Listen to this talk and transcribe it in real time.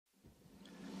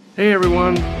Hey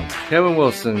everyone, Kevin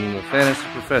Wilson, the Fantasy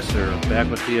Professor, back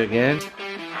with you again,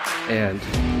 and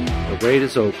the wait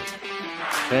is over.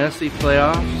 Fantasy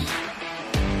playoffs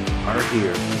are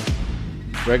here.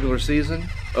 Regular season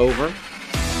over.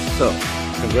 So,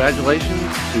 congratulations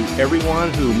to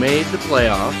everyone who made the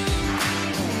playoffs.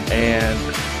 And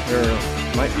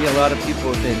there might be a lot of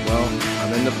people who think, well,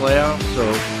 I'm in the playoffs, so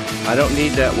I don't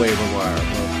need that waiver wire.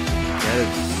 Well, that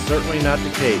is certainly not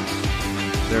the case.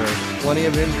 There are plenty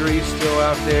of injuries still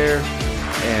out there,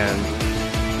 and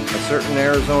a certain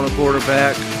Arizona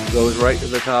quarterback goes right to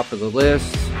the top of the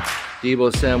list.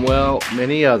 Deebo Samuel,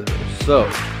 many others.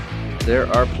 So there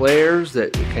are players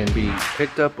that can be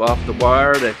picked up off the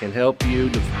wire that can help you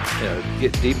to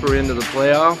get deeper into the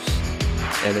playoffs.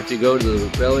 And if you go to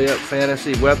the Belly Up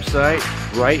Fantasy website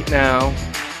right now,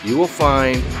 you will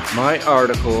find my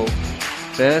article,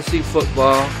 Fantasy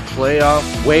Football Playoff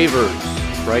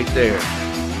Waivers, right there.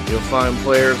 You'll find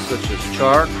players such as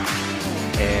Chark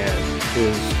and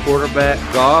his quarterback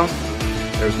Goff.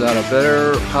 There's not a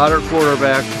better, hotter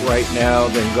quarterback right now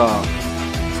than Goff.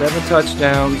 7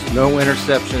 touchdowns, no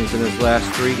interceptions in his last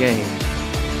 3 games.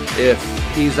 If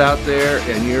he's out there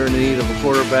and you're in need of a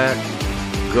quarterback,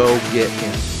 go get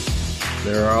him.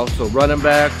 There are also running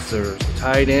backs. There's a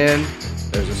tight end.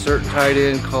 There's a certain tight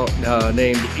end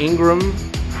named Ingram,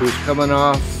 who's coming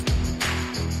off,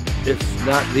 if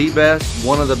not the best,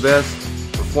 one of the best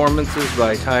performances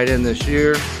by tight end this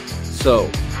year. So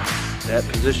that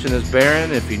position is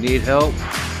barren. If you need help,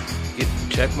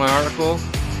 check my article.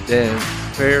 Then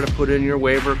prepare to put in your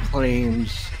waiver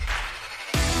claims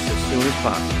as soon as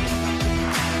possible.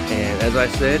 And as I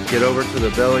said, get over to the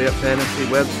Belly Up Fantasy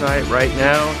website right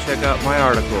now. Check out my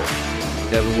article,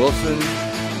 Kevin Wilson,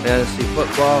 Fantasy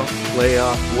Football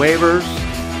Playoff Waivers.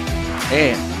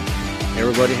 And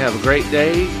everybody have a great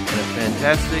day and a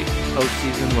fantastic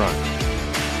postseason run.